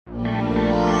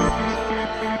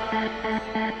The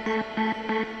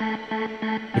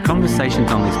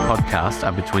conversations on this podcast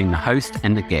are between the host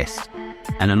and the guest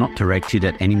and are not directed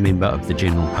at any member of the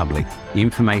general public. The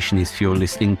information is for your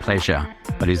listening pleasure,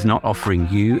 but is not offering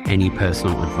you any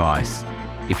personal advice.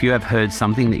 If you have heard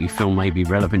something that you feel may be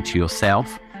relevant to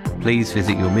yourself, please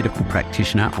visit your medical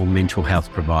practitioner or mental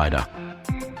health provider.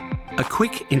 A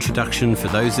quick introduction for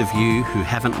those of you who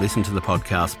haven't listened to the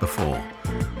podcast before.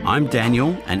 I'm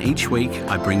Daniel, and each week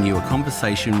I bring you a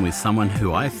conversation with someone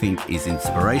who I think is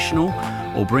inspirational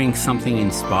or brings something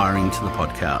inspiring to the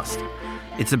podcast.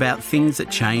 It's about things that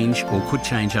change or could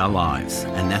change our lives,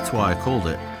 and that's why I called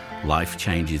it Life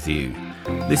Changes You.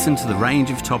 Listen to the range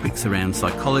of topics around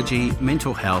psychology,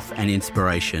 mental health and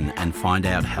inspiration, and find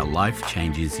out how life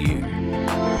changes you.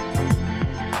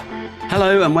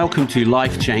 Hello and welcome to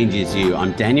Life Changes You.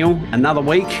 I'm Daniel. Another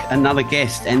week, another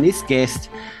guest, and this guest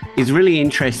is really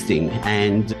interesting,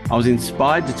 and I was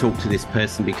inspired to talk to this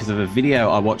person because of a video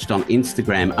I watched on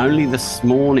Instagram only this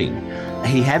morning.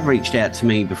 He had reached out to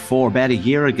me before, about a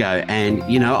year ago, and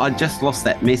I just lost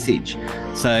that message.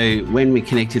 So when we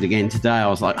connected again today, I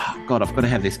was like, oh God, I've got to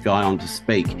have this guy on to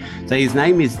speak. So his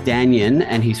name is Danyan,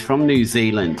 and he's from New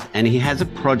Zealand, and he has a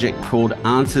project called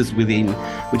Answers Within,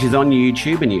 which is on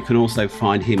YouTube, and you can also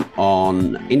find him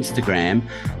on Instagram.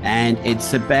 And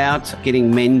it's about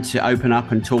getting men to open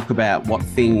up and talk about what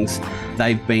things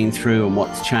they've been through and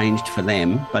what's changed for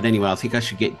them. But anyway, I think I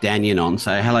should get Danyan on.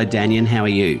 So hello, Danyan, how are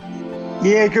you?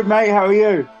 Yeah, good mate. How are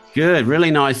you? Good. Really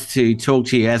nice to talk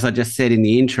to you, as I just said in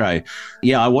the intro.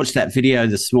 Yeah, I watched that video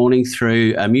this morning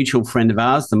through a mutual friend of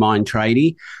ours, the Mind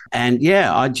Tradie. And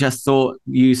yeah, I just thought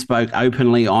you spoke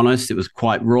openly, honest. It was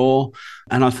quite raw.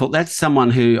 And I thought that's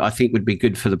someone who I think would be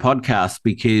good for the podcast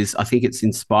because I think it's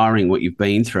inspiring what you've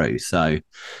been through. So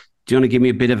do you want to give me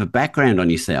a bit of a background on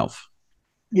yourself?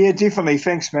 Yeah, definitely.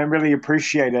 Thanks, man. Really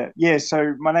appreciate it. Yeah,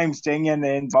 so my name's Danyan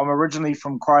and I'm originally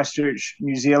from Christchurch,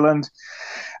 New Zealand.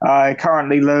 I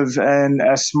currently live in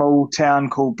a small town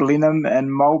called Blenheim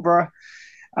in Marlborough.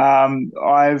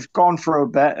 I've gone through a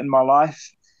bit in my life,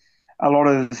 a lot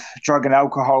of drug and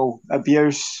alcohol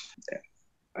abuse.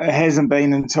 It hasn't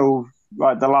been until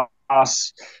like the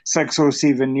last 6 or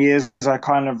 7 years I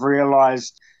kind of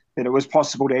realised that it was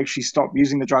possible to actually stop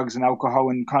using the drugs and alcohol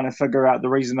and kind of figure out the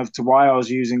reason as to why I was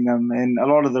using them. And a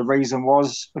lot of the reason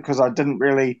was because I didn't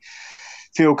really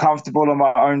feel comfortable in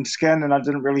my own skin and I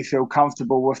didn't really feel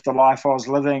comfortable with the life I was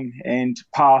living, and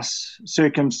past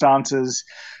circumstances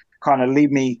kind of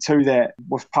led me to that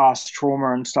with past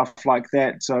trauma and stuff like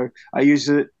that. So I use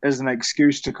it as an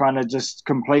excuse to kind of just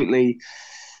completely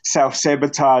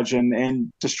self-sabotage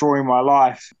and destroy my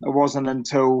life. It wasn't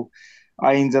until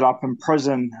I ended up in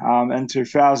prison in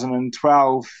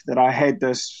 2012 that I had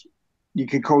this, you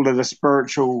could call it a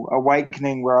spiritual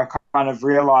awakening, where I kind of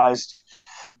realized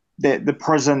that the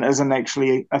prison isn't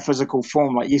actually a physical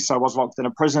form. Like, yes, I was locked in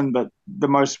a prison, but the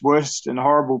most worst and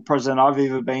horrible prison I've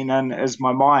ever been in is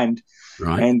my mind.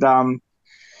 Right. And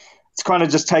it's kind of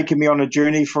just taken me on a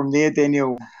journey from there,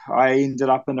 Daniel. I ended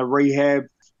up in a rehab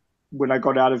when I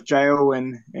got out of jail,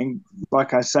 and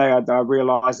like I say, I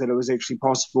realized that it was actually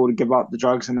possible to give up the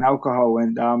drugs and alcohol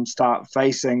and start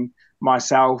facing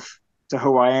myself to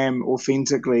who I am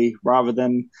authentically, rather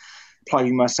than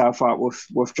plugging myself up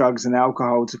with drugs and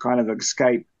alcohol to kind of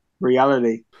escape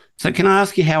reality. So can I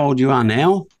ask you how old you are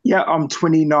now? Yeah, I'm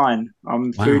 29.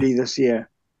 I'm 30 this year.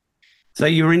 So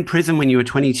you were in prison when you were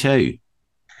 22,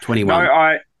 21?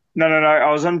 No.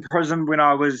 I was in prison when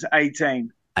I was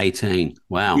 18. 18.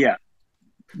 Wow. Yeah.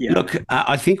 Look,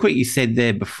 I think what you said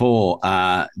there before,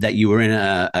 that you were in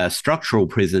a structural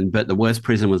prison, but the worst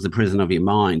prison was the prison of your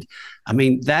mind. I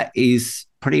mean, that is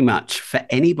pretty much for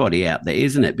anybody out there,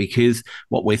 isn't it? Because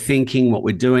what we're thinking, what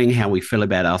we're doing, how we feel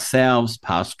about ourselves,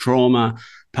 past trauma,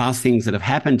 past things that have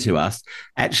happened to us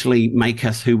actually make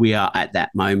us who we are at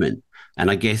that moment.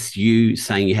 And I guess you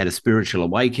saying you had a spiritual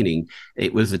awakening,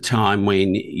 it was a time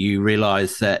when you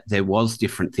realized that there was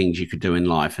different things you could do in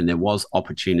life and there was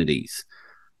opportunities.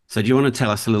 So do you want to tell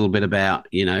us a little bit about,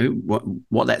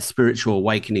 what that spiritual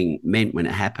awakening meant when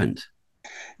it happened?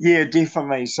 Yeah,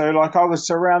 definitely. So like I was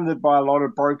surrounded by a lot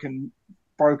of broken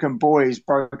boys,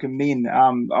 broken men.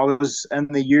 I was in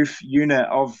the youth unit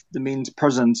of the men's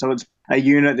prison. So it's a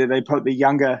unit that they put the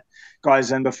younger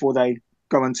guys in before they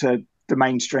go into the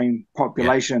mainstream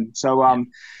population. Yeah. So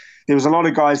there was a lot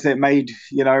of guys that made,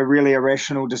 really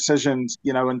irrational decisions,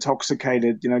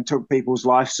 intoxicated, took people's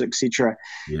lives, etc.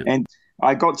 Yeah. And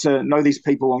I got to know these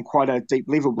people on quite a deep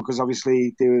level because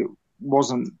obviously there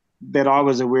wasn't that I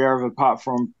was aware of, apart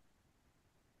from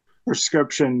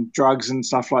prescription drugs and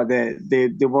stuff like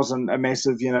that. There wasn't a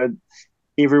massive,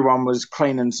 everyone was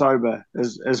clean and sober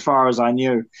as far as I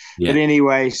knew. Yeah. But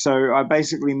anyway, so I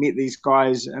basically met these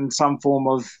guys in some form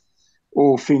of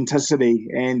authenticity,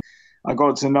 and I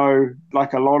got to know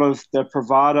like a lot of the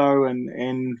bravado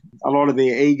and a lot of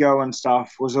their ego and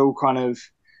stuff was all kind of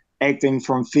acting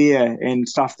from fear and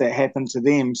stuff that happened to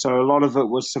them. So a lot of it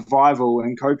was survival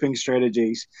and coping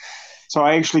strategies. So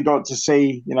I actually got to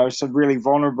see, some really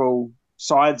vulnerable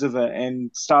sides of it and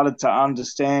started to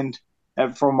understand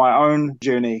it from my own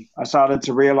journey. I started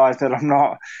to realize that I'm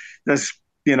not this,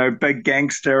 big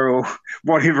gangster or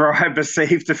whatever I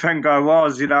perceived to think I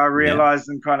was. I realized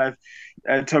and kind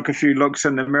of took a few looks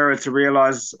in the mirror to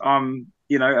realize I'm,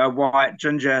 a white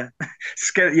ginger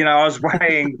skin. I was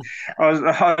weighing, I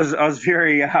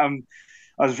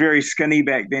was very skinny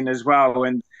back then as well.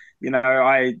 And,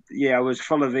 I was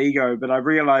full of ego, but I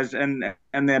realized in that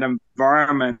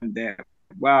environment that,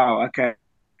 wow, okay,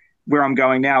 where I'm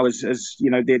going now is there's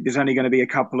only going to be a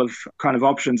couple of kind of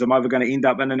options. I'm either going to end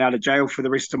up in and out of jail for the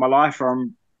rest of my life, or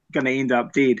I'm going to end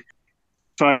up dead.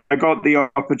 So I got the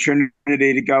opportunity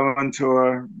to go into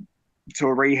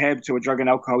a rehab, to a drug and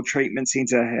alcohol treatment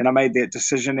center, and I made that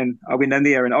decision and I went in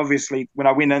there. And obviously when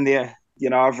I went in there,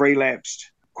 I've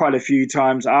relapsed quite a few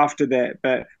times after that.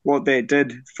 But what that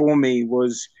did for me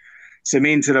was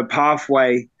cemented a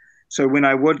pathway. So when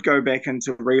I would go back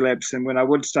into relapse and when I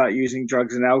would start using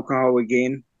drugs and alcohol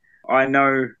again, I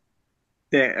know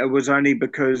that it was only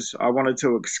because I wanted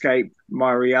to escape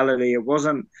my reality. It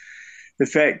wasn't the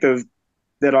fact of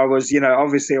that I was,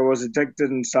 obviously I was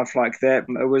addicted and stuff like that.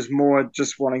 It was more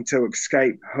just wanting to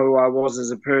escape who I was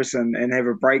as a person and have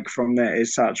a break from that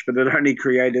as such, but it only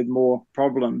created more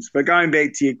problems. But going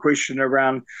back to your question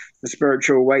around the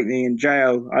spiritual awakening in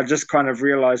jail, I just kind of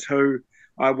realized who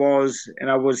I was, and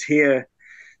I was here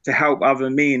to help other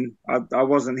men. I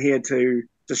wasn't here to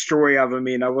destroy other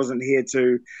men. I wasn't here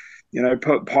to,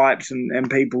 put pipes in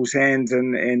people's hands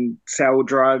and sell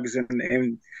drugs.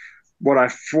 And what I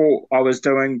thought I was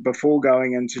doing before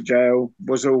going into jail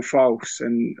was all false,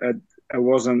 and it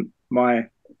wasn't my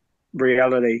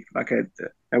reality. Like it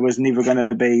was never going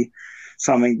to be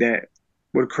something that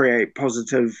would create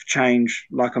positive change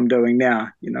like I'm doing now.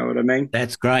 You know what I mean?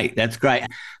 That's great. That's great.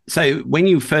 So when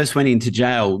you first went into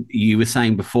jail, you were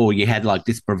saying before you had like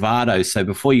this bravado. So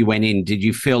before you went in, did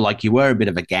you feel like you were a bit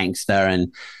of a gangster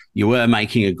and you were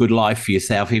making a good life for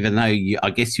yourself, even though I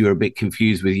guess you were a bit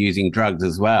confused with using drugs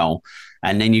as well?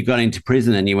 And then you got into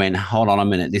prison and you went, hold on a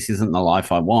minute, this isn't the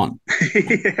life I want.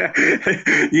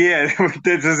 yeah,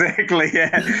 that's exactly.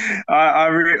 Yeah.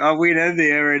 I went in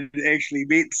there and actually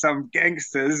met some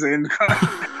gangsters and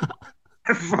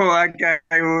thought, okay,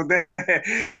 well,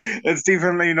 it's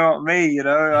definitely not me.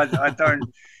 I don't.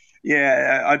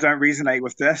 Yeah, I don't resonate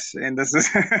with this, and this is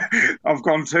I've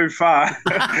gone too far.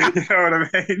 You know what I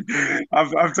mean?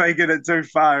 I've taken it too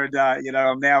far, and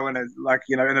I'm now in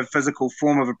a physical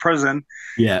form of a prison.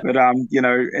 Yeah. But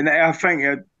and I think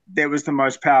that was the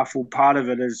most powerful part of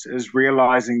it is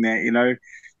realizing that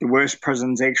the worst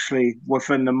prison's actually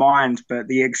within the mind, but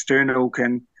the external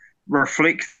can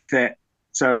reflect that.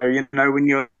 So, when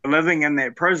you're living in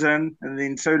that prison and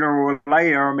then sooner or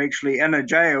later I'm actually in a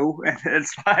jail, and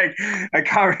it's like, I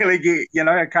can't really get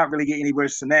any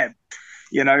worse than that.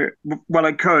 Well,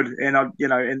 it could. And,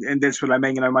 and that's what I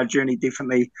mean. My journey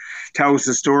definitely tells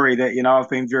the story that, I've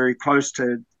been very close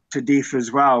to death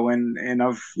as well. And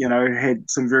I've, had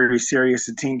some very serious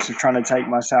attempts of trying to take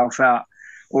myself out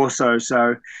also.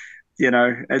 So,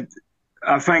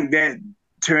 I think that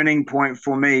turning point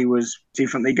for me was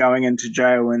definitely going into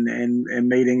jail and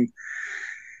meeting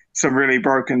some really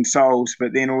broken souls,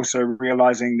 but then also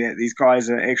realizing that these guys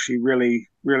are actually really,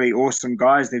 really awesome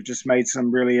guys. They've just made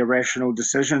some really irrational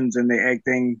decisions and they're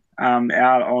acting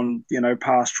out on,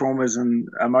 past traumas and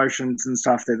emotions and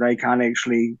stuff that they can't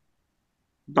actually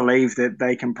believe that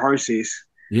they can process.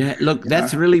 Yeah, look,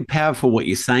 that's really powerful what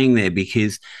you're saying there,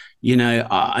 because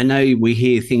I know we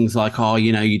hear things like,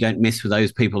 you don't mess with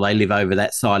those people. They live over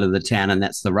that side of the town and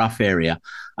that's the rough area.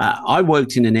 I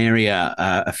worked in an area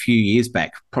a few years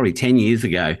back, probably 10 years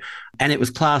ago, and it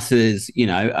was classed as,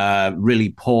 a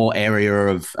really poor area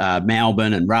of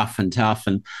Melbourne and rough and tough.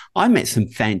 And I met some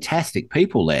fantastic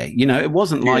people there. It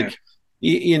wasn't like,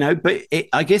 but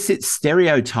I guess it's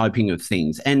stereotyping of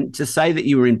things. And to say that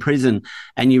you were in prison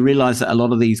and you realize that a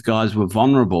lot of these guys were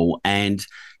vulnerable and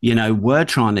were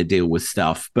trying to deal with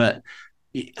stuff. But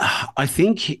I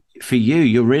think for you,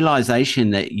 your realization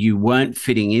that you weren't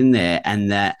fitting in there and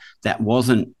that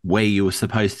wasn't where you were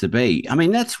supposed to be. I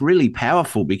mean, that's really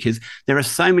powerful, because there are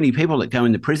so many people that go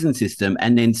in the prison system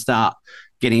and then start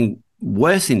getting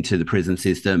worse into the prison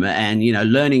system and,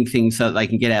 learning things so that they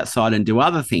can get outside and do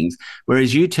other things.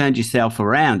 Whereas you turned yourself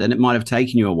around, and it might have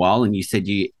taken you a while, and you said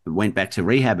you went back to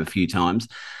rehab a few times,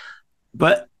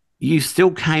 but you still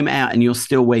came out and you're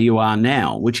still where you are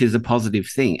now, which is a positive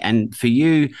thing. And for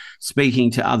you,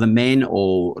 speaking to other men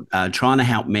or trying to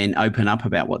help men open up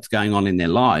about what's going on in their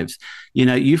lives,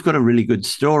 you've got a really good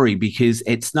story, because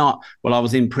it's not, well, I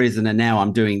was in prison and now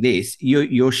I'm doing this.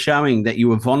 You're showing that you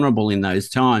were vulnerable in those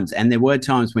times. And there were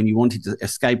times when you wanted to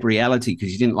escape reality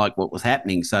because you didn't like what was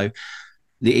happening. So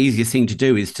the easiest thing to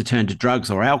do is to turn to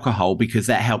drugs or alcohol, because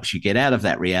that helps you get out of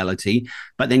that reality.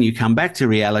 But then you come back to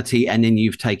reality and then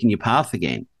you've taken your path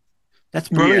again. That's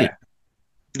brilliant.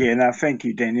 Yeah, no, thank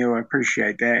you, Daniel. I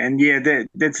appreciate that. And yeah,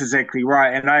 that's exactly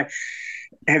right. And I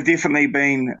have definitely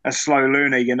been a slow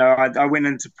learner. I went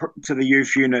into the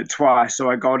youth unit twice.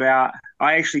 So I got out.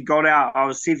 I actually got out. I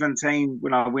was 17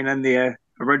 when I went in there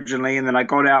originally. And then I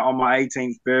got out on my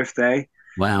 18th birthday.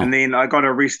 Wow. And then I got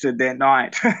arrested that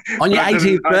night. On your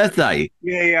 18th birthday?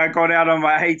 Yeah, I got out on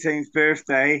my 18th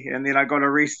birthday, and then I got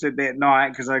arrested that night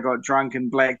because I got drunk and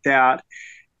blacked out.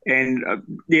 And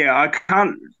I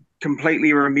can't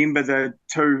completely remember the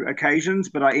two occasions,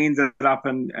 but I ended up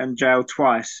in jail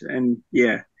twice. And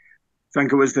I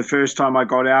think it was the first time I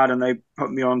got out and they put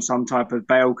me on some type of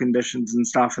bail conditions and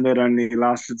stuff, and that only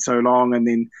lasted so long, and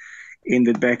then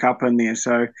ended back up in there.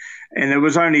 So, and it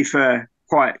was only for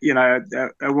quite, it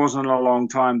wasn't a long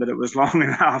time, but it was long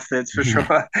enough, that's for sure.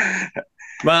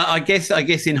 Well, I guess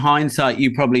in hindsight,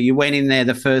 you went in there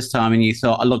the first time and you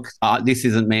thought, look, this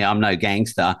isn't me, I'm no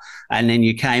gangster. And then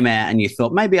you came out and you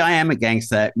thought, maybe I am a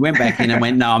gangster. Went back in and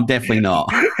went, no, I'm definitely not.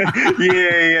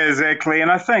 yeah, exactly.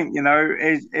 And I think,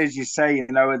 as you say,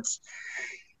 it's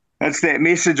that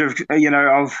message of,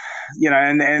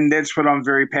 and that's what I'm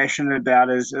very passionate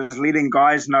about is letting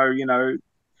guys know,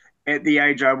 at the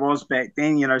age I was back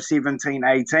then, 17,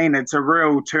 18, it's a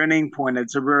real turning point.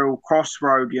 It's a real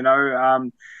crossroad,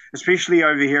 especially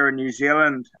over here in New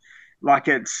Zealand. Like,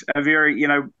 it's a very,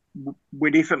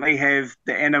 we definitely have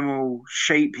the animal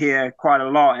sheep here quite a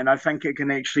lot. And I think it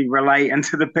can actually relate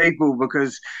into the people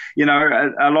because,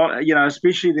 a lot,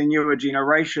 especially the newer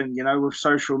generation, with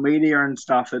social media and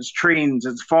stuff, it's trends,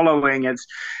 it's following, it's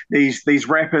these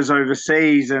rappers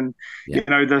overseas and,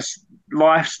 this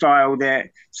lifestyle that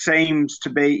seems to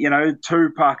be,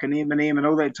 Tupac and Eminem and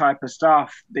all that type of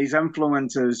stuff, these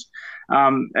influencers,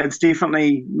 it's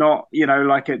definitely not,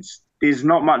 there's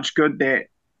not much good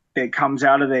that comes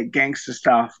out of that gangster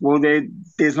stuff. Well,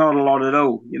 there's not a lot at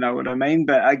all, you know what I mean?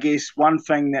 But I guess one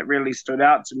thing that really stood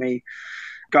out to me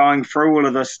going through all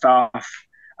of this stuff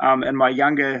in my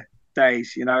younger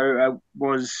days,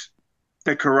 was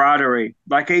the camaraderie.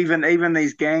 Like even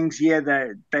these gangs,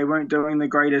 they weren't doing the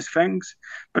greatest things,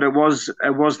 but it was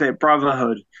that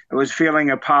brotherhood. It was feeling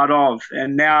a part of.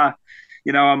 And now,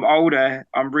 I'm older,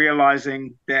 I'm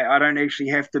realizing that I don't actually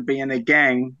have to be in a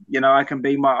gang. I can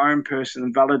be my own person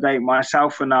and validate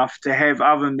myself enough to have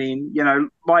other men,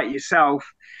 like yourself,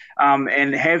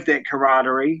 and have that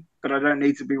camaraderie, but I don't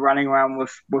need to be running around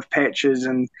with patches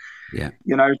and,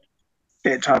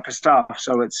 that type of stuff.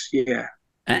 So it's,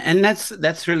 And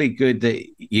that's really good that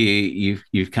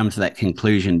you've come to that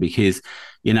conclusion because,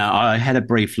 I had a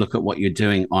brief look at what you're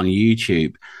doing on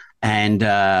YouTube and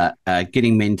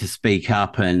getting men to speak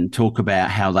up and talk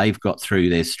about how they've got through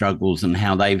their struggles and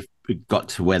how they've got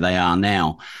to where they are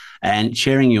now. And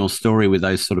sharing your story with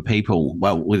those sort of people,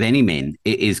 well, with any men,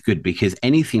 it is good because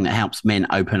anything that helps men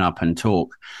open up and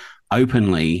talk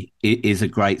openly is a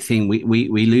great thing.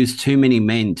 We lose too many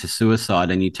men to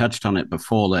suicide, and you touched on it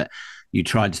before that you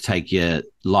tried to take your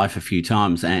life a few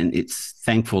times, and it's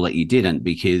thankful that you didn't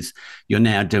because you're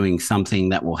now doing something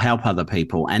that will help other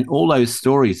people. And all those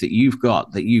stories that you've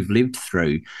got, that you've lived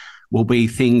through, will be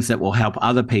things that will help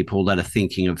other people that are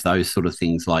thinking of those sort of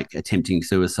things like attempting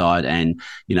suicide and,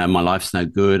 my life's no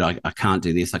good, I can't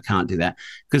do this, I can't do that.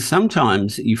 Because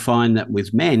sometimes you find that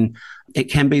with men, it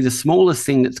can be the smallest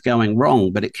thing that's going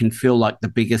wrong, but it can feel like the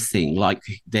biggest thing, like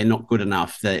they're not good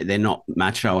enough, they're not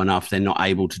macho enough, they're not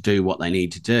able to do what they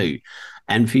need to do.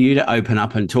 And for you to open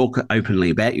up and talk openly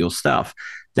about your stuff,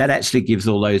 that actually gives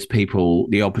all those people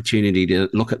the opportunity to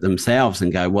look at themselves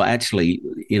and go, well, actually,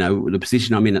 the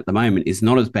position I'm in at the moment is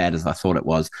not as bad as I thought it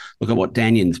was. Look at what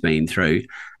Daniel's been through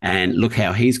and look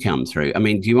how he's come through. I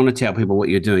mean, do you want to tell people what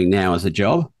you're doing now as a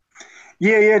job?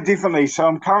 Yeah, definitely. So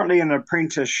I'm currently an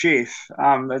apprentice chef.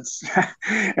 It's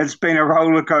it's been a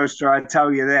roller coaster, I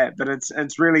tell you that, but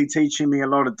it's really teaching me a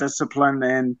lot of discipline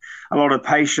and a lot of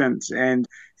patience and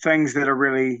things that are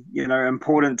really,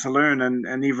 important to learn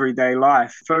in everyday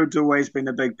life. Food's always been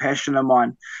a big passion of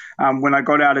mine. When I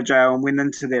got out of jail and went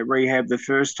into that rehab the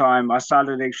first time, I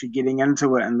started actually getting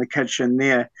into it in the kitchen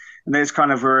there. And that's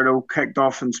kind of where it all kicked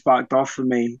off and sparked off for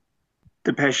me,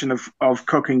 the passion of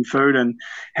cooking food and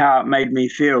how it made me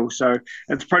feel. So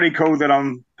it's pretty cool that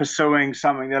I'm pursuing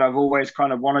something that I've always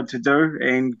kind of wanted to do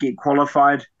and get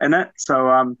qualified in it.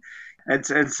 So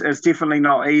it's definitely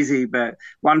not easy, but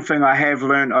one thing I have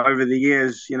learned over the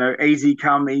years, easy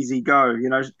come, easy go.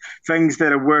 Things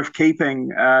that are worth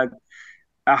keeping are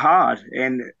hard,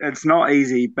 and it's not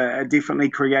easy, but it definitely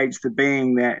creates the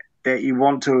being that you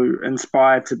want to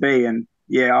inspire to be. And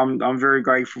yeah, I'm very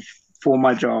grateful for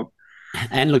my job.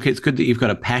 And look, it's good that you've got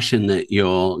a passion that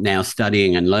you're now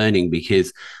studying and learning,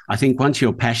 because I think once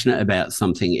you're passionate about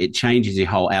something, it changes your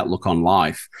whole outlook on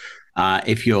life.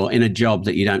 If you're in a job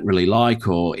that you don't really like,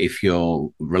 or if your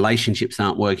relationships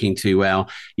aren't working too well,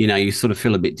 you sort of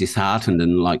feel a bit disheartened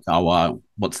and like, oh, well,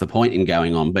 what's the point in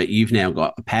going on? But you've now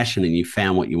got a passion and you've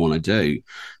found what you want to do.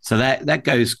 So that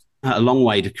goes a long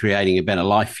way to creating a better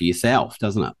life for yourself,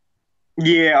 doesn't it?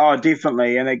 Yeah, oh,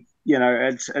 definitely. And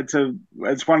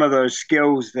it's one of those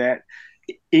skills that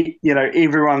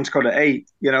everyone's got to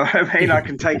eat. You know what I mean? I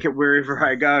can take it wherever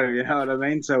I go. You know what I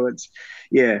mean? So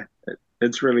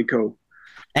it's really cool.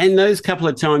 And those couple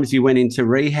of times you went into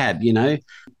rehab,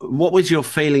 what was your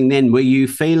feeling then? Were you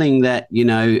feeling that,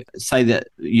 say that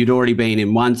you'd already been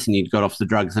in once and you'd got off the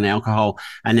drugs and alcohol,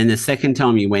 and then the second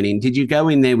time you went in, did you go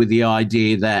in there with the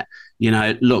idea that,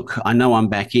 look, I know I'm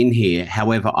back in here,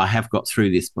 however, I have got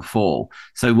through this before.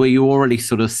 So were you already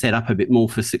sort of set up a bit more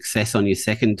for success on your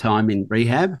second time in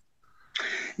rehab?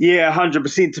 Yeah,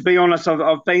 100%. To be honest,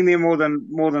 I've been there more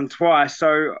than twice.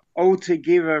 So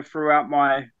altogether throughout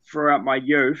my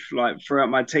youth, like throughout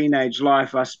my teenage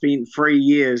life, I spent 3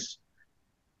 years,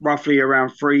 roughly around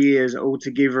 3 years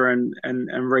altogether in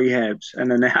rehabs,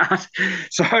 in and out.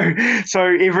 So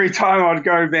every time I'd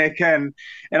go back in,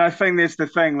 and I think that's the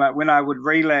thing, like when I would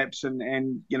relapse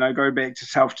and go back to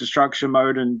self-destruction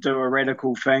mode and do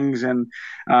radical things and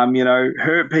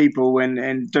hurt people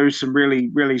and do some really,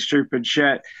 really stupid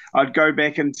shit, I'd go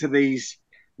back into these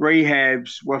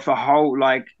rehabs with a whole,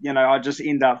 I just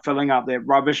end up filling up that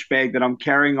rubbish bag that I'm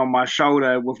carrying on my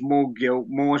shoulder with more guilt,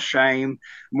 more shame,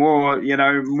 more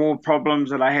problems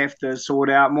that I have to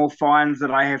sort out, more fines that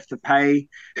I have to pay.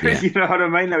 Yeah. You know what I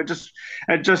mean? It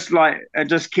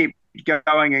just kept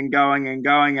going and going and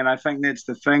going. And I think that's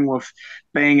the thing with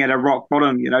being at a rock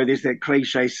bottom. There's that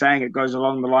cliche saying, it goes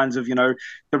along the lines of,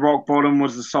 the rock bottom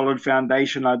was the solid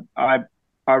foundation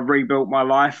I rebuilt my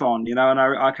life on, and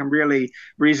I can really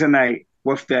resonate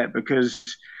with that, because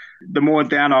the more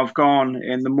down I've gone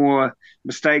and the more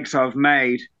mistakes I've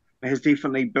made has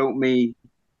definitely built me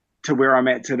to where I'm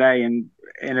at today, and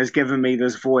has given me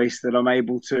this voice that I'm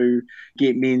able to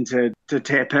get men to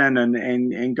tap in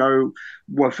and go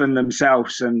within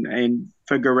themselves and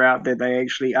figure out that they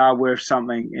actually are worth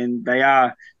something and they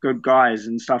are good guys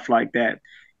and stuff like that.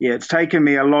 Yeah, it's taken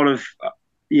me a lot of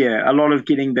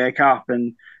getting back up,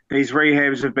 and these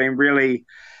rehabs have been really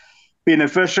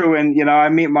beneficial. And I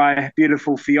met my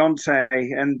beautiful fiance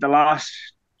in the last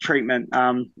treatment,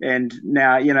 and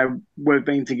now we've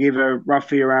been together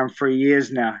roughly around 3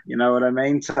 years now. You know what I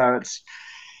mean? So it's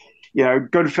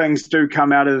good things do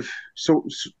come out of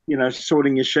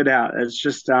sorting your shit out. It's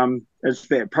just it's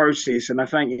that process, and I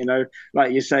think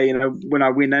like you say, when I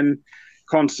went in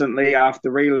constantly after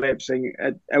relapsing,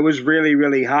 it was really,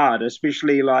 really hard,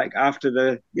 especially like after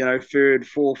the third,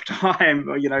 fourth time,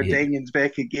 Daniel's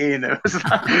back again. It was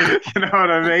like, you know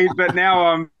what I mean? But now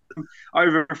I'm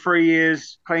over 3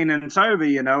 years clean and sober,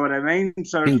 you know what I mean?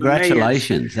 So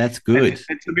congratulations, that's good.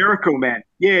 It's a miracle, man.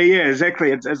 Yeah,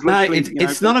 exactly. It's literally,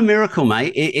 it's not a miracle,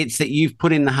 mate. It's that you've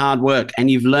put in the hard work and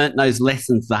you've learnt those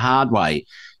lessons the hard way.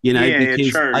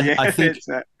 Because true.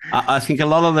 I think a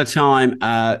lot of the time,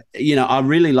 I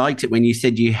really liked it when you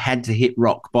said you had to hit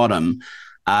rock bottom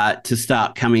to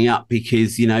start coming up,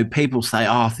 because, people say,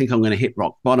 oh, I think I'm going to hit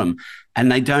rock bottom,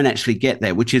 and they don't actually get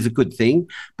there, which is a good thing.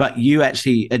 But you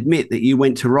actually admit that you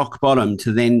went to rock bottom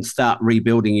to then start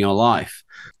rebuilding your life.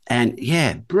 And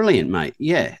yeah, brilliant, mate.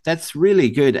 Yeah, that's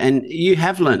really good. And you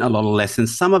have learned a lot of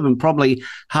lessons, some of them probably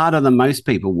harder than most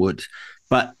people would.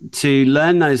 But to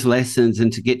learn those lessons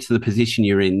and to get to the position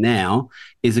you're in now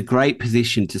is a great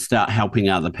position to start helping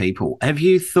other people. Have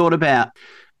you thought about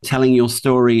telling your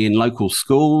story in local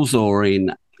schools or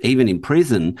in even in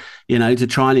prison, to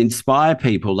try and inspire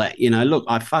people that, look,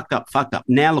 I fucked up.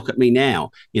 Now look at me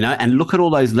now, and look at all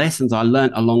those lessons I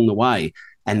learned along the way.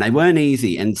 And they weren't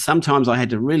easy. And sometimes I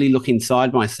had to really look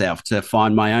inside myself to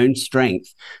find my own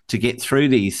strength to get through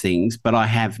these things. But I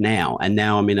have now. And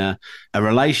now I'm in a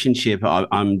relationship.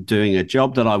 I'm doing a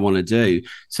job that I want to do.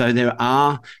 So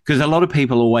because a lot of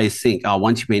people always think, oh,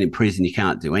 once you've been in prison, you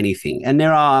can't do anything. And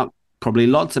there are probably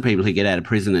lots of people who get out of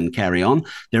prison and carry on.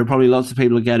 There are probably lots of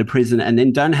people who go to prison and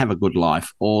then don't have a good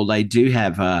life, or they do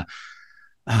have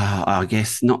I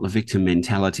guess not the victim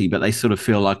mentality, but they sort of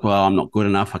feel like, well, I'm not good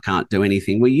enough, I can't do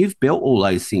anything. Well, you've built all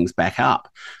those things back up,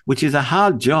 which is a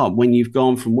hard job when you've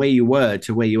gone from where you were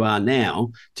to where you are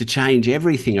now, to change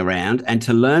everything around and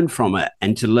to learn from it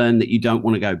and to learn that you don't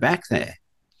want to go back there.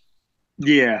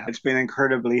 Yeah, it's been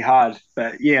incredibly hard.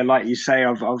 But yeah, like you say,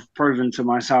 I've proven to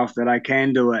myself that I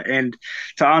can do it. And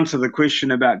to answer the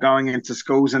question about going into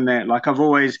schools and that, like, I've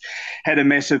always had a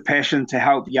massive passion to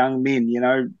help young men,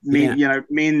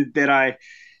 men that I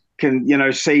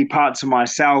can, see parts of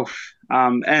myself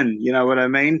in, you know what I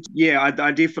mean? Yeah,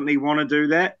 I definitely want to do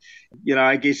that.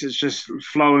 I guess it's just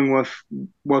flowing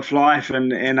with life,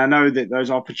 and I know that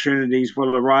those opportunities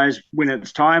will arise when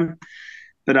it's time.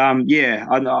 But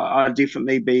I'd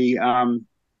definitely be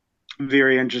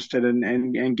very interested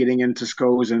in getting into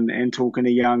schools and talking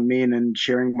to young men and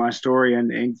sharing my story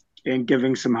and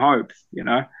giving some hope,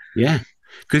 Yeah,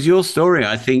 because your story,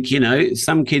 I think,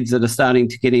 some kids that are starting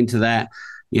to get into that,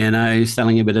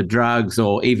 selling a bit of drugs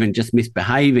or even just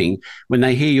misbehaving, when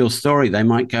they hear your story, they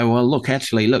might go, well, look,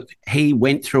 he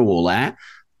went through all that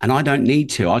and I don't need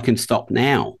to. I can stop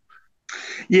now.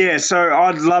 Yeah, so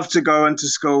I'd love to go into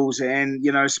schools and,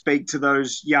 speak to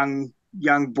those young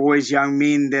boys, young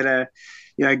men that are,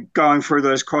 going through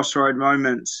those crossroad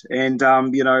moments and,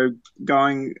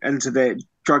 going into that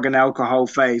drug and alcohol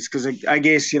phase. Because I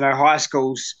guess, high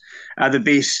schools are the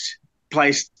best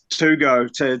place to go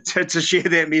to share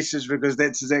that message, because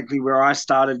that's exactly where I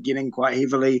started getting quite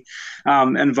heavily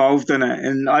involved in it.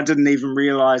 And I didn't even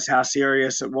realize how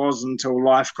serious it was until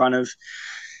life kind of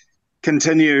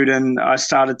continued and I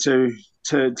started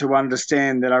to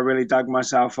understand that I really dug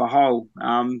myself a hole.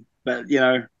 But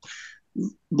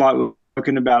like we're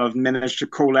talking about, I've managed to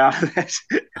crawl out of that.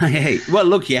 Hey, well,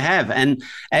 look, you have. And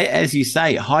as you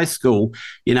say, high school,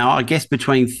 I guess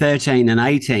between 13 and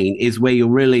 18 is where you're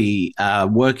really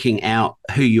working out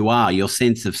who you are, your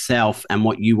sense of self and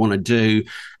what you want to do,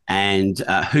 and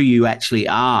who you actually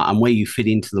are and where you fit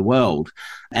into the world.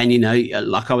 And,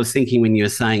 like I was thinking when you were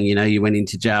saying, you went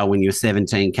into jail when you were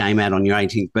 17, came out on your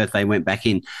 18th birthday, went back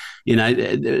in,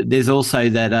 there's also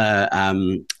that,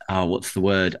 what's the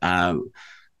word?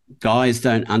 Guys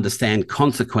don't understand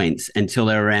consequence until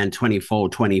they're around 24,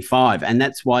 25. And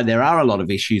that's why there are a lot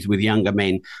of issues with younger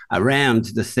men around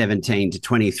the 17 to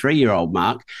 23-year-old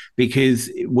mark, because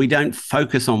we don't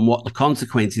focus on what the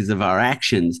consequences of our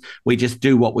actions. We just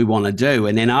do what we want to do.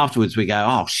 And then afterwards we go,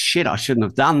 oh, shit, I shouldn't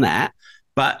have done that.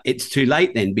 But it's too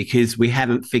late then, because we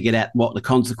haven't figured out what the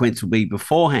consequence will be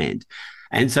beforehand.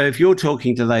 And so if you're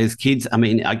talking to those kids, I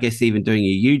mean, I guess even doing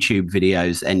your YouTube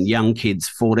videos and young kids,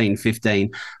 14,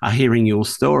 15, are hearing your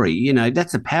story,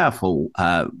 that's a powerful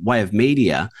way of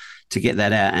media to get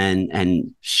that out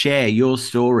and share your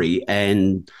story,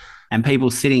 and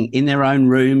people sitting in their own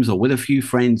rooms or with a few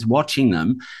friends watching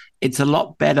them. It's a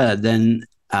lot better than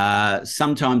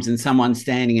sometimes than someone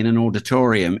standing in an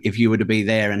auditorium if you were to be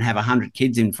there and have 100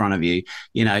 kids in front of you,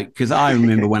 because I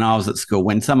remember when I was at school,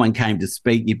 when someone came to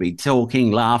speak, you'd be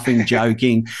talking, laughing,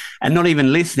 joking, and not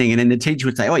even listening. And then the teacher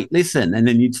would say, "Wait, listen." And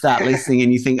then you'd start listening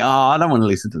and you think, "Oh, I don't want to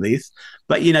listen to this."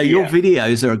 But, your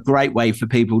videos are a great way for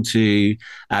people to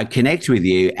connect with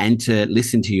you and to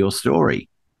listen to your story.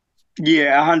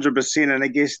 Yeah, 100%. And I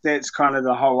guess that's kind of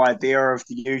the whole idea of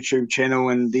the YouTube channel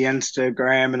and the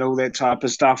Instagram and all that type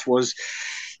of stuff, was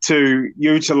to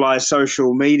utilize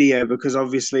social media, because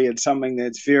obviously it's something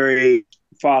that's very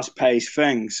fast-paced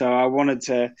thing. So I wanted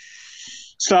to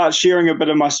start sharing a bit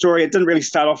of my story. It didn't really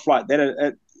start off like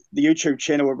that. The YouTube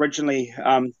channel originally,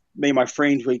 me and my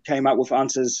friend, we came up with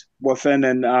Answers Within,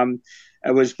 and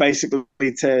it was basically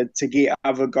to get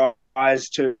other guys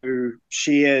to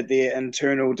share their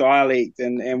internal dialect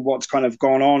and what's kind of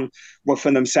gone on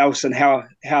within themselves, and how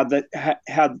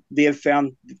they've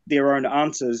found their own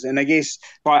answers. And I guess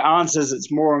by answers,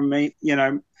 it's more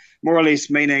or less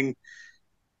meaning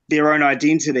their own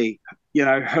identity.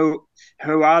 Who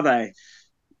are they?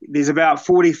 There's about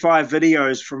 45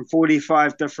 videos from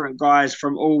 45 different guys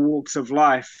from all walks of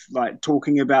life, like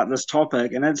talking about this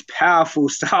topic, and it's powerful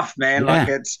stuff, man. Yeah. Like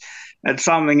it's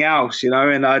something else,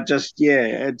 and I just,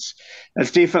 it's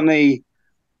definitely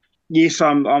yes,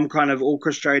 I'm kind of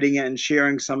orchestrating it and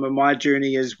sharing some of my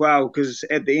journey as well. Because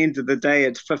at the end of the day,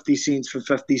 it's 50 cents for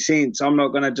 50 cents. I'm not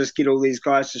going to just get all these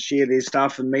guys to share their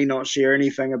stuff and me not share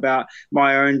anything about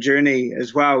my own journey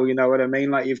as well. You know what I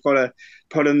mean? Like you've got to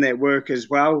put in that work as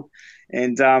well.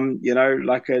 And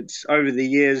like it's over the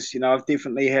years, I've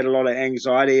definitely had a lot of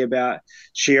anxiety about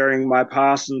sharing my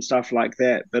past and stuff like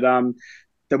that. But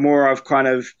the more I've kind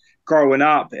of grown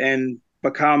up and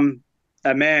become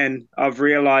a man, I've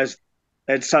realized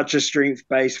it's such a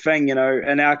strength-based thing. In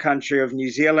our country of New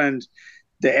Zealand,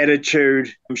 the attitude,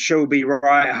 she'll be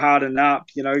right, harden up,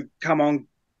 come on,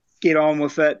 get on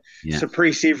with it,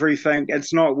 suppress everything.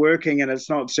 It's not working and it's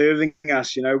not serving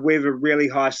us. We have a really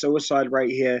high suicide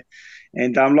rate here.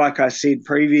 And like I said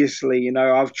previously,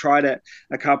 I've tried it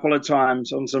a couple of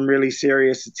times on some really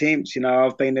serious attempts.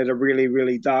 I've been at a really,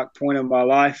 really dark point in my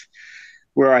life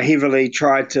where I heavily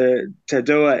tried to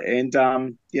do it. And,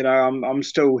 I'm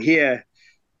still here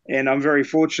and I'm very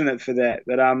fortunate for that.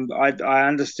 But I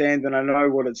understand and I know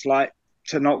what it's like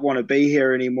to not want to be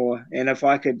here anymore. And if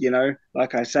I could,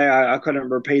 like I say, I couldn't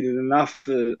repeat it enough.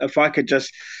 If I could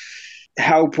just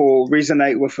help or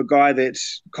resonate with a guy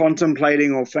that's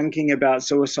contemplating or thinking about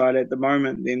suicide at the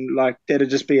moment, then like that'd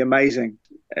just be amazing.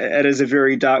 It is a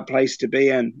very dark place to be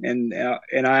in,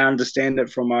 and I understand it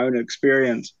from my own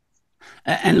experience.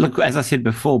 And look, as I said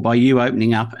before, by you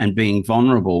opening up and being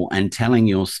vulnerable and telling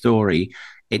your story,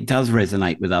 it does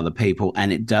resonate with other people,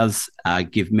 and it does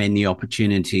give men the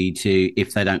opportunity to,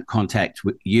 if they don't contact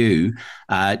you,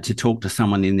 to talk to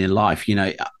someone in their life.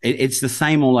 It's the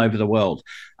same all over the world.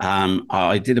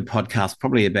 I did a podcast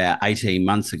probably about 18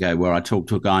 months ago where I talked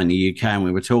to a guy in the UK and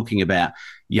we were talking about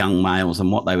young males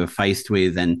and what they were faced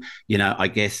with. And, I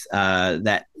guess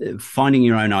that finding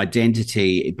your own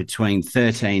identity between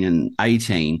 13 and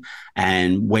 18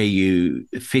 and where you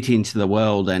fit into the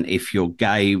world. And if you're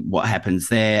gay, what happens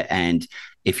there? And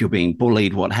if you're being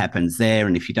bullied, what happens there?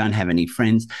 And if you don't have any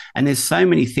friends. And there's so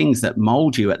many things that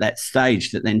mold you at that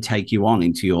stage that then take you on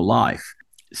into your life.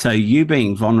 So you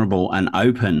being vulnerable and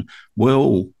open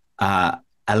will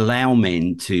allow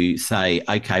men to say,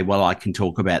 okay, well, I can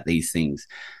talk about these things,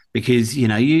 because,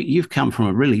 you've come from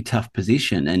a really tough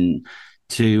position, and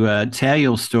to tell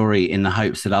your story in the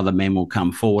hopes that other men will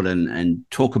come forward and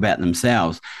talk about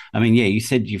themselves. I mean, you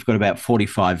said you've got about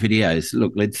 45 videos.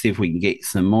 Look, let's see if we can get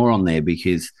some more on there,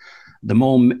 because the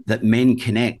more that men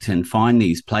connect and find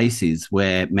these places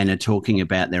where men are talking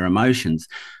about their emotions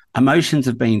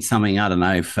have been something, I don't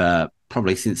know, for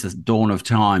probably since the dawn of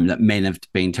time, that men have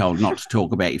been told not to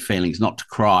talk about your feelings, not to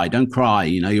cry. Don't cry,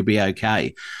 you'll be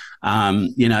okay.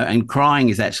 And crying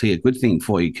is actually a good thing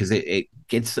for you because it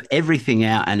gets everything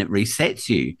out and it resets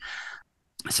you.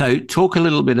 So talk a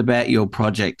little bit about your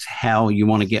project, how you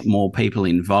want to get more people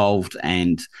involved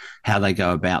and how they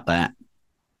go about that.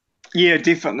 Yeah,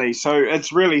 definitely. So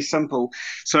it's really simple.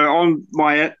 So on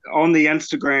the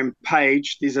Instagram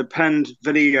page, there's a pinned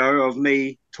video of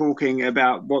me talking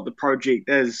about what the project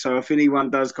is. So if anyone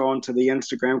does go onto the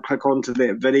Instagram, click onto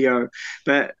that video.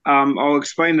 But I'll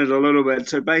explain it a little bit.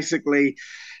 So basically,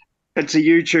 it's a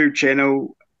YouTube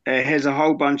channel. It has a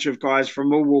whole bunch of guys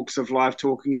from all walks of life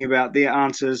talking about their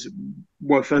answers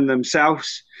within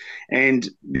themselves and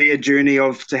their journey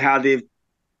to how they've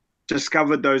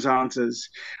discovered those answers,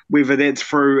 whether that's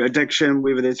through addiction,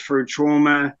 whether that's through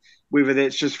trauma, whether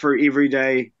that's just through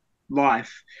everyday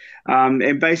life.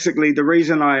 And basically the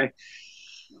reason I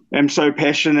am so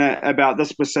passionate about this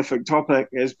specific topic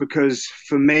is because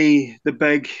for me, the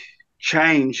big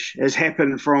change has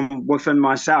happened from within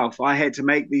myself. I had to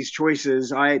make these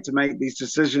choices. I had to make these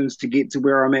decisions to get to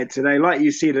where I'm at today. Like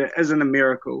you said, it isn't a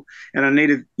miracle, and I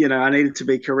needed to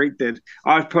be corrected.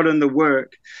 I've put in the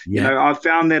work. Yeah. I've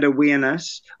found that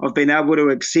awareness. I've been able to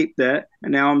accept it,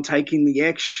 and now I'm taking the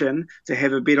action to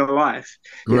have a better life.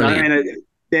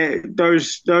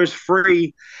 Those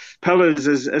three pillars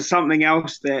is something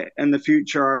else that in the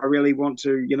future I really want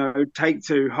to take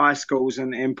to high schools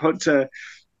and put to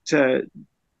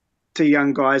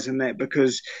young guys in that,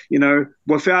 because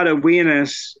without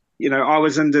awareness, I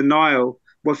was in denial.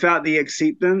 Without the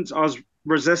acceptance, I was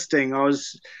resisting. I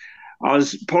was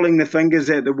pulling the fingers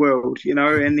at the world,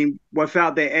 and then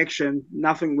without that action,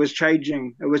 nothing was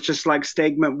changing. It was just like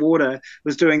stagnant water. It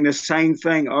was doing the same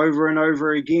thing over and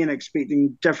over again,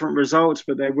 expecting different results,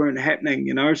 but they weren't happening,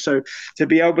 So to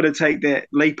be able to take that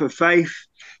leap of faith,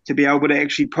 to be able to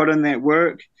actually put in that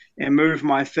work and move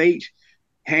my feet,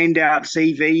 hand out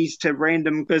CVs to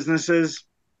random businesses,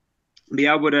 be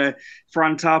able to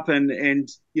front up and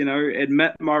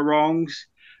admit my wrongs,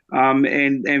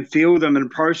 and feel them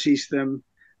and process them,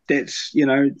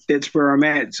 that's where I'm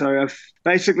at. So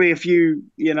if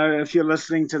you're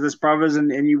listening to this, brothers,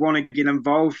 and you want to get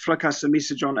involved, flick us a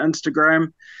message on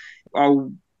Instagram.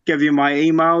 I'll give you my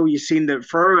email, you send it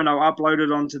through, and I'll upload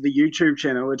it onto the YouTube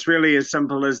channel. It's really as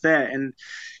simple as that. And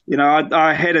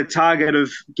I had a target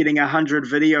of getting 100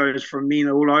 videos from men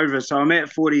all over, so I'm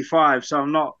at 45, so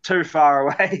I'm not too far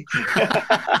away.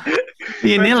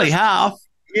 You're nearly half.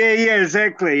 Yeah,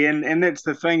 exactly. And that's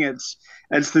the thing.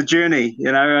 It's the journey.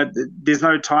 There's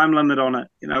no time limit on it.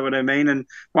 You know what I mean? And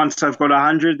once I've got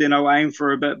 100, then I'll aim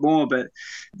for a bit more. But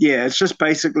yeah, it's just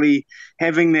basically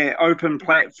having that open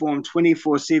platform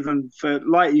 24/7 for,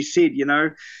 like you said,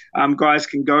 guys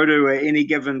can go to at any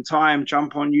given time,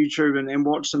 jump on YouTube and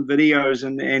watch some videos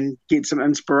and get some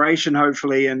inspiration,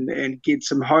 hopefully, and get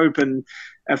some hope. And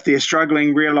if they're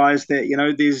struggling, realize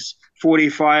that, there's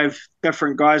 45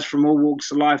 different guys from all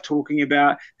walks of life talking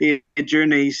about their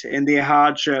journeys and their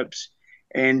hardships.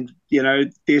 And,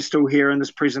 they're still here in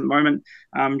this present moment,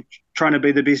 trying to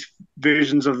be the best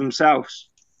versions of themselves.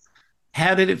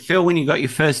 How did it feel when you got your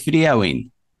first video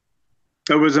in?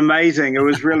 It was amazing. It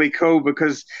was really cool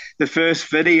because the first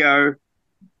video,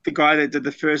 the guy that did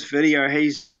the first video,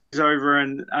 he's over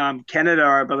in Canada,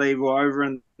 I believe, or over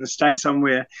in the States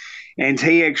somewhere. And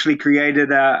he actually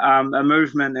created a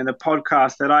movement and a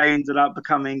podcast that I ended up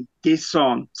becoming guests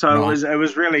on. So right. It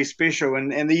was really special.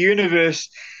 And the universe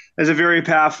is a very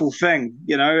powerful thing.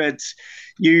 It's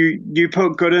you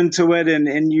put good into it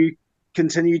and you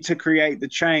continue to create the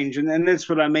change. And that's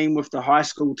what I mean with the high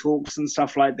school talks and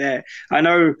stuff like that. I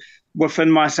know within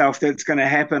myself that's going to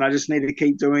happen. I just need to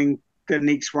keep doing the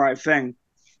next right thing.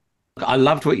 I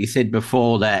loved what you said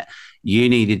before, that you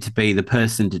needed to be the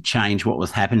person to change what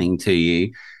was happening to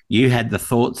you. You had the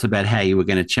thoughts about how you were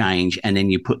going to change, and then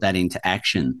you put that into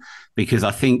action. Because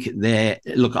I think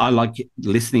I like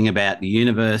listening about the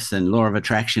universe and law of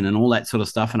attraction and all that sort of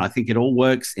stuff. And I think it all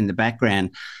works in the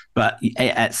background. But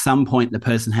at some point, the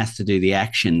person has to do the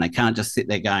action. They can't just sit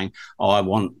there going, I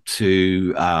want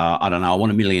to, I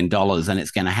want $1 million and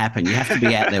it's going to happen. You have to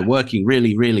be out there working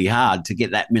really, really hard to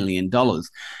get that $1 million.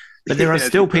 But there are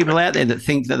still people out there that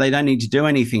think that they don't need to do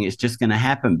anything. It's just going to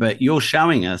happen. But you're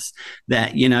showing us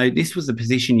that, this was the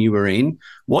position you were in.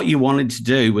 What you wanted to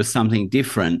do was something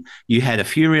different. You had a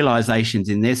few realizations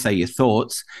in there, so your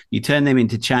thoughts, you turn them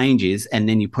into changes, and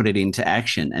then you put it into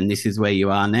action. And this is where you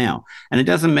are now. And it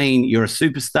doesn't mean you're a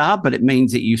superstar, but it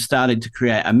means that you've started to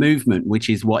create a movement, which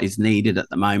is what is needed at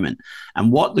the moment.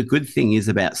 And what the good thing is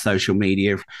about social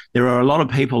media, there are a lot of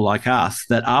people like us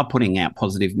that are putting out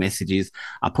positive messages,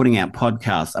 are putting out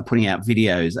podcasts, are putting out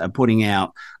videos, are putting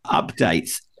out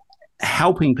updates,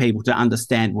 helping people to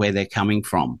understand where they're coming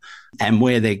from and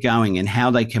where they're going and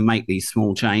how they can make these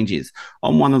small changes.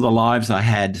 On one of the lives I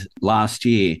had last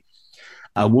year,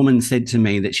 a woman said to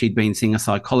me that she'd been seeing a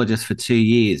psychologist for 2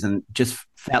 years and just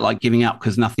felt like giving up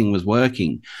because nothing was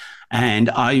working. And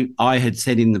I had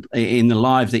said in the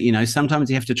live that, sometimes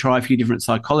you have to try a few different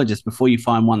psychologists before you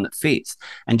find one that fits.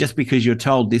 And just because you're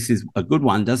told this is a good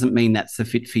one doesn't mean that's the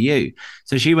fit for you.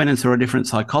 So she went and saw a different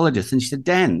psychologist and she said,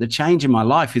 Dan, the change in my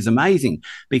life is amazing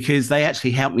because they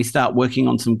actually helped me start working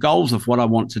on some goals of what I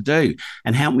want to do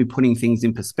and help me putting things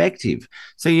in perspective.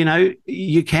 So,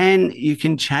 you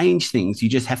can change things. You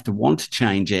just have to want to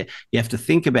change it. You have to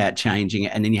think about changing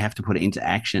it, and then you have to put it into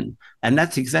action. And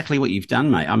that's exactly what you've done,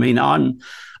 mate. I mean,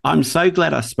 I'm so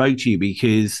glad I spoke to you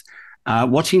because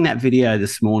watching that video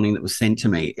this morning that was sent to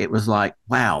me, it was like,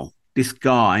 wow, this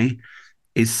guy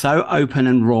is so open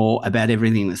and raw about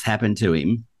everything that's happened to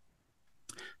him,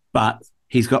 but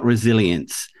he's got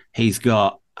resilience. He's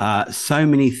got so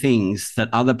many things that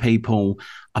other people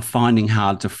are finding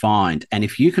hard to find. And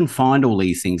if you can find all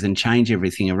these things and change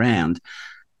everything around,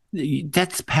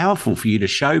 that's powerful for you to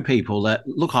show people that,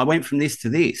 look, I went from this to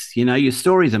this. Your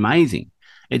story's amazing.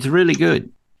 It's really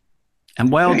good.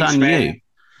 And well thanks, done, man.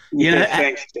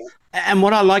 Thanks. And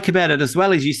what I like about it as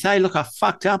well is you say, look, I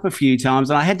fucked up a few times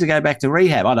and I had to go back to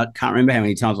rehab. Can't remember how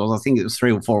many times it was. I think it was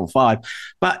 3 or 4 or 5.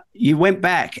 But you went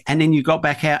back and then you got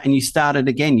back out and you started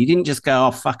again. You didn't just go,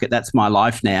 oh, fuck it, that's my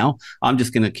life now. I'm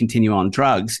just going to continue on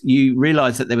drugs. You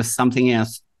realized that there was something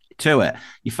else to it.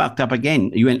 You fucked up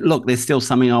again. You went, look, there's still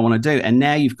something I want to do. And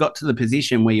now you've got to the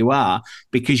position where you are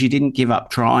because you didn't give up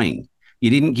trying. You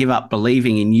didn't give up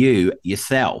believing in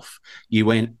yourself. You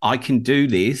went, I can do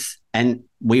this. And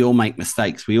we all make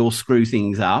mistakes. We all screw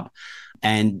things up.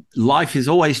 And life is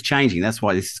always changing. That's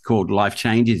why this is called Life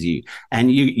Changes You.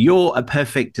 And you're a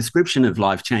perfect description of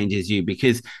Life Changes You,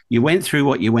 because you went through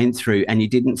what you went through and you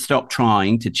didn't stop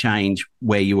trying to change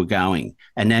where you were going.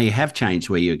 And now you have changed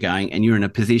where you're going, and you're in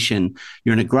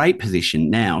a great position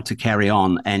now to carry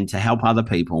on and to help other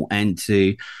people and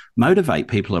to motivate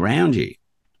people around you.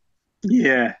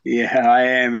 Yeah, I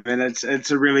am. And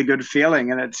it's a really good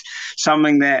feeling. And it's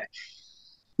something that,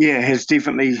 has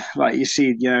definitely, like you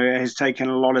said, has taken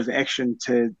a lot of action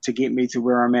to get me to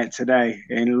where I'm at today.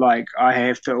 And like, I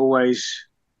have to always,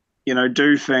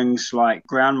 do things like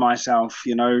ground myself,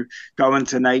 go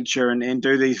into nature and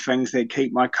do these things that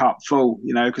keep my cup full,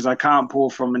 because I can't pour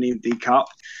from an empty cup.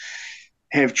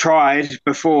 Have tried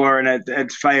before and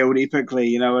it's failed epically,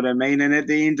 you know what I mean? And at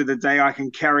the end of the day, I can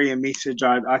carry a message.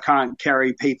 I can't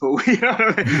carry people,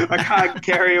 I can't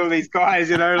carry all these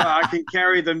guys, like I can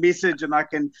carry the message, and I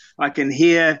can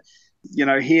hear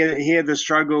the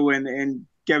struggle and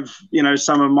give,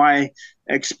 some of my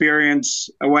experience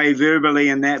away verbally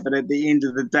and that. But at the end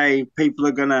of the day, people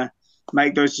are going to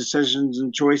make those decisions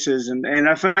and choices. And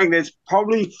I think that's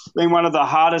probably been one of the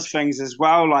hardest things as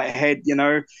well. Like I had,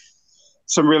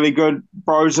 some really good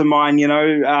bros of mine,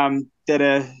 that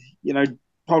are,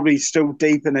 probably still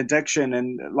deep in addiction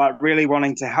and like really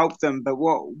wanting to help them. But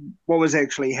what was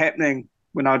actually happening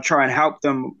when I'd try and help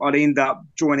them, I'd end up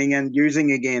joining in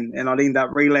using again, and I'd end up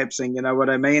relapsing, you know what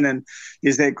I mean? And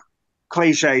there's that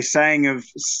cliche saying of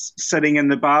sitting in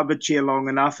the barber chair long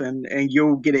enough and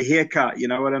you'll get a haircut, you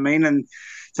know what I mean? And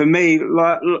for me,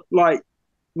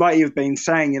 like you've been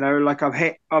saying, like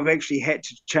I've actually had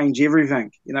to change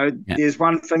everything. There's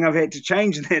one thing I've had to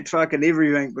change, and that's fucking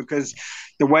everything, because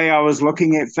the way I was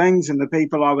looking at things and the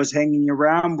people I was hanging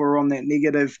around were on that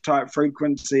negative type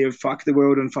frequency of fuck the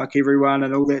world and fuck everyone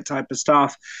and all that type of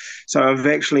stuff. So I've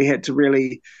actually had to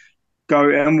really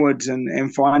go inwards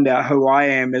and find out who I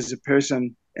am as a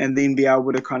person, and then be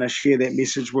able to kind of share that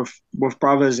message with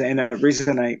brothers and it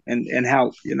resonate and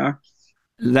help,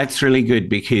 That's really good,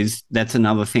 because that's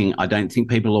another thing I don't think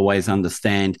people always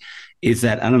understand is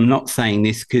that, and I'm not saying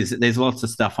this because there's lots of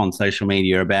stuff on social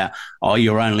media about,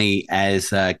 you're only as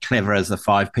clever as the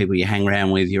 5 people you hang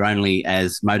around with, you're only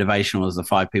as motivational as the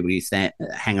 5 people you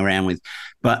hang around with.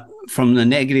 But from the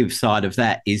negative side of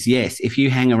that is, yes, if you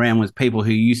hang around with people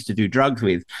who you used to do drugs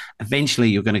with, eventually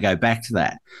you're going to go back to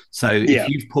that. So if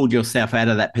you've pulled yourself out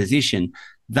of that position,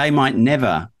 they might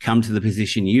never come to the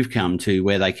position you've come to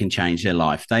where they can change their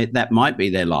life. That might be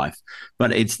their life,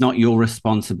 but it's not your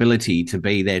responsibility to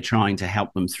be there trying to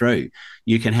help them through.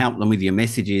 You can help them with your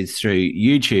messages through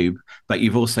YouTube, but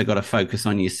you've also got to focus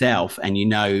on yourself. And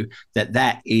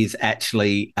that is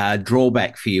actually a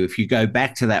drawback for you. If you go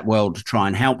back to that world to try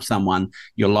and help someone,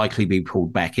 you'll likely be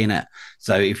pulled back in it.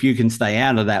 So if you can stay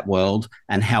out of that world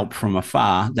and help from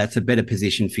afar, that's a better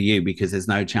position for you, because there's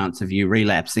no chance of you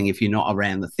relapsing if you're not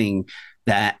around the thing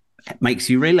that makes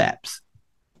you relapse.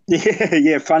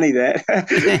 Yeah, funny that.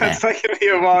 It's taken me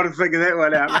a while to figure that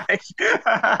one out,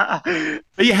 mate.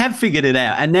 But you have figured it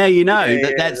out, and now that's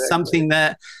exactly something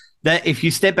that if you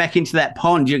step back into that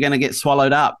pond, you're going to get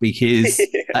swallowed up, because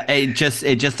it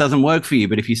just doesn't work for you.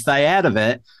 But if you stay out of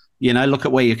it, look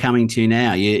at where you're coming to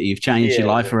now. You've changed your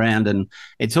life around, and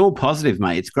it's all positive,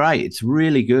 mate. It's great. It's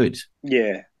really good.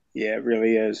 Yeah, it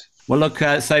really is. Well, look,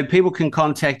 so people can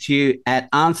contact you at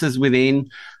Answers Within,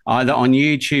 either on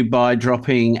YouTube by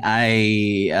dropping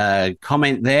a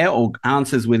comment there, or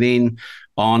Answers Within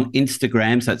on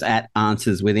Instagram. So it's at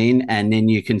Answers Within. And then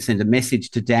you can send a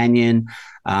message to Danyan.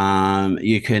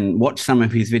 You can watch some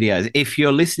of his videos. If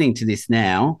you're listening to this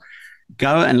now,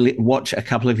 go and watch a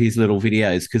couple of his little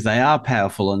videos, because they are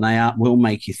powerful and will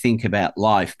make you think about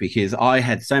life. Because I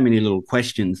had so many little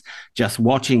questions just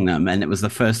watching them, and it was the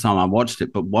first time I watched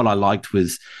it. But what I liked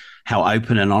was how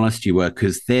open and honest you were,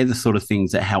 because they're the sort of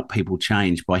things that help people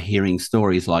change, by hearing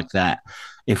stories like that.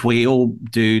 If we all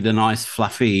do the nice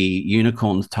fluffy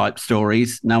unicorn type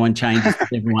stories, no one changes.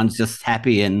 Everyone's just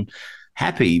happy.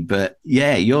 But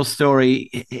yeah, your story,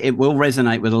 it will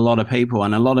resonate with a lot of people,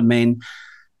 and a lot of men.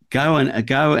 Go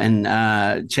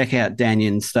and check out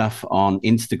Danyan's stuff on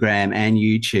Instagram and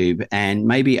YouTube, and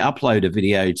maybe upload a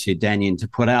video to Danyan to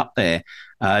put out there,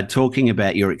 talking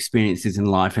about your experiences in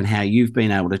life and how you've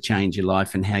been able to change your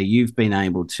life, and how you've been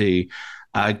able to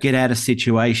get out of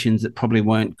situations that probably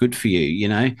weren't good for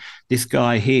you. This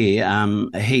guy here,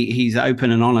 he's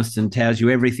open and honest and tells you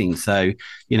everything. So,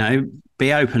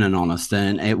 be open and honest,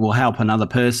 and it will help another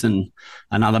person,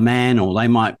 another man, or they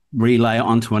might relay it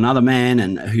onto another man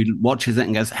and who watches it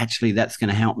and goes, actually, that's going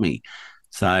to help me.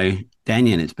 So,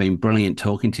 Danyan, it's been brilliant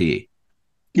talking to you.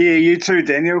 Yeah, you too,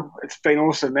 Daniel. It's been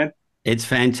awesome, man. It's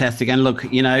fantastic. And look,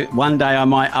 one day I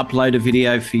might upload a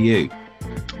video for you.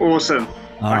 Awesome.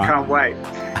 I can't wait.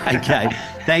 Okay.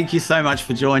 Thank you so much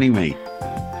for joining me.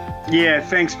 Yeah,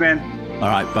 thanks, man. All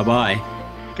right. Bye-bye.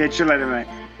 Catch you later, mate.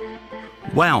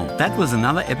 Well, that was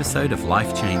another episode of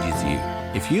Life Changes You.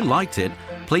 If you liked it,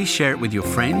 please share it with your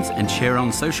friends and share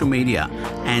on social media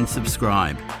and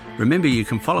subscribe. Remember, you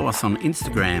can follow us on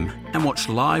Instagram and watch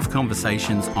live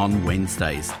conversations on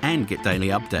Wednesdays and get daily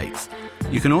updates.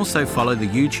 You can also follow the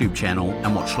YouTube channel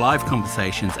and watch live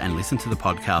conversations and listen to the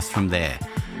podcast from there.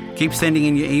 Keep sending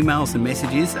in your emails and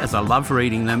messages, as I love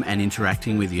reading them and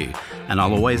interacting with you, and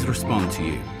I'll always respond to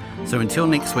you. So until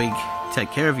next week,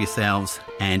 take care of yourselves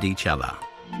and each other.